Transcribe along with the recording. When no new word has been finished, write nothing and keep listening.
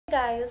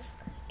Guys,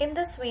 in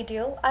this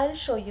video I'll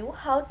show you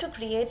how to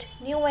create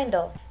new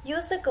vendor.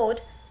 Use the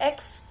code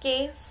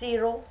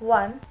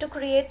XK01 to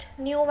create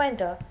new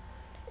vendor.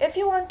 If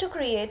you want to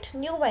create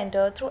new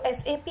vendor through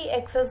SAP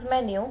Access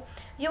menu,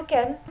 you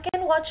can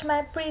watch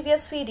my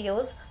previous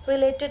videos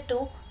related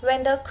to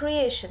vendor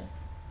creation.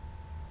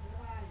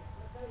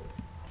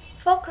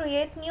 For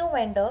create new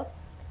vendor,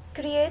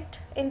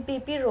 create in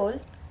PP role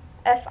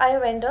FI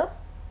vendor.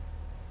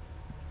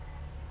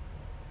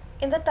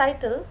 In the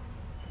title,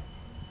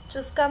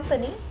 choose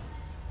company,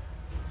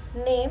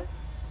 name.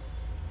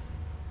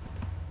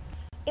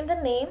 In the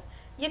name,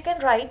 you can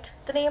write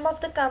the name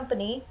of the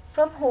company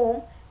from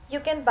whom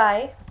you can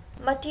buy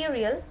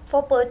material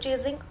for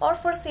purchasing or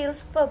for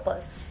sales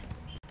purpose.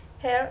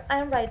 Here I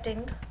am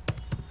writing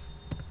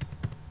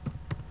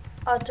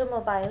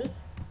automobile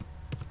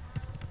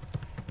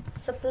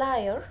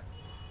supplier.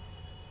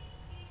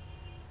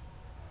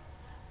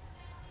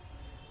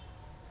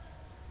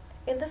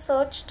 In the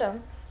search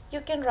term, you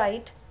can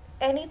write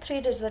any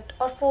 3-digit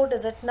or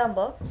 4-digit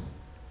number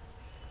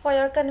for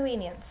your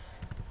convenience.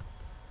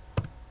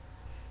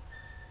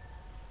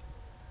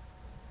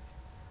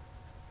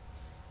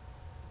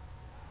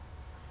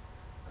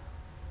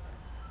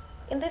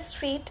 In the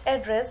street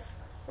address,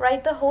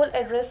 write the whole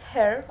address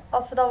here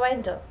of the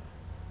vendor.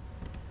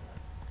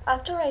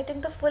 After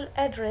writing the full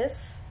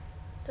address,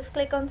 just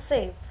click on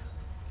Save.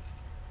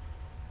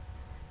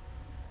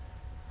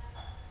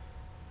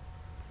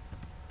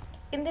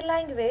 In the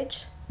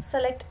language,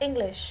 select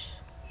English.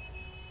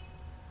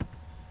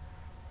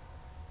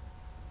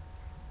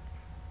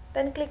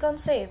 Then click on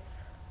Save.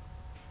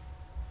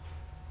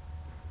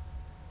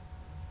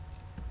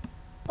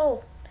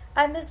 Oh,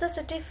 I missed the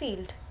city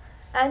field,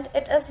 and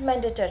it is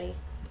mandatory.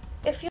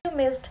 If you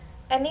missed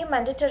any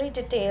mandatory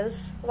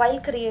details while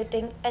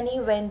creating any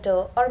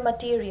vendor or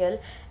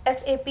material,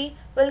 SAP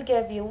will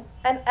give you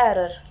an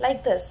error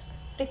like this.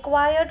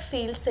 Required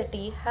field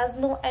city has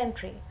no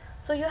entry.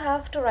 So you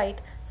have to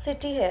write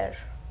city here.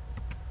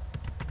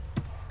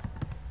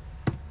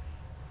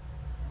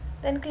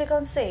 Then click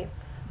on Save.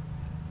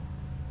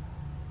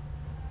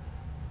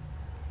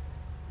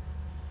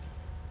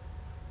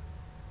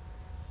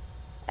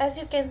 As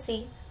you can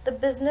see, the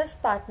business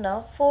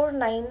partner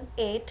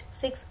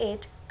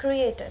 49868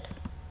 created.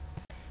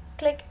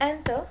 Click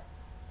Enter.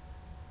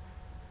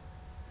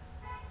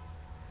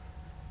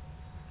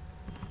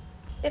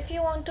 If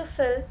you want to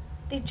fill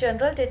the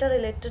general data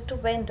related to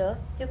vendor,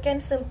 you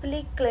can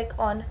simply click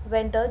on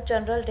Vendor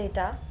General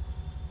Data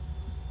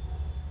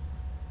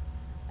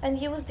and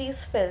use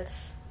these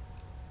fields.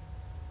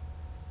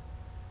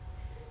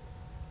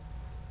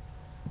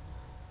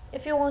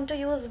 If you want to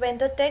use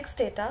vendor text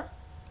data,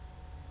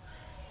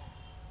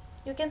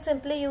 you can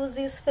simply use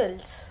these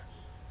fields.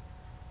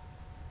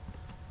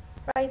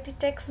 Write the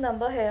text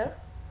number here.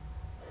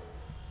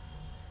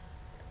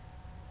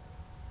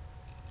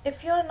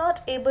 If you are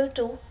not able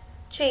to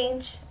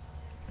change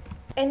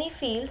any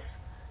fields,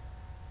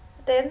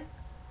 then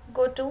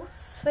go to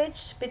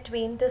Switch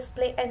between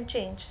Display and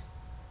Change.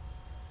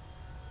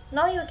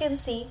 Now you can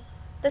see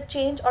the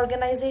change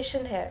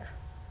organization here.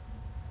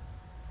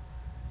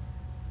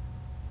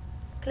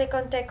 Click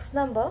on text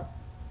number.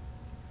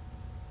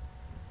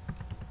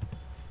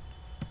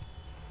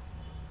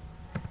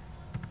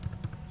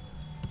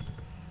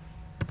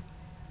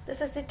 This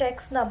is the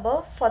text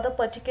number for the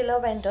particular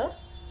vendor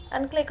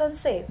and click on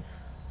Save.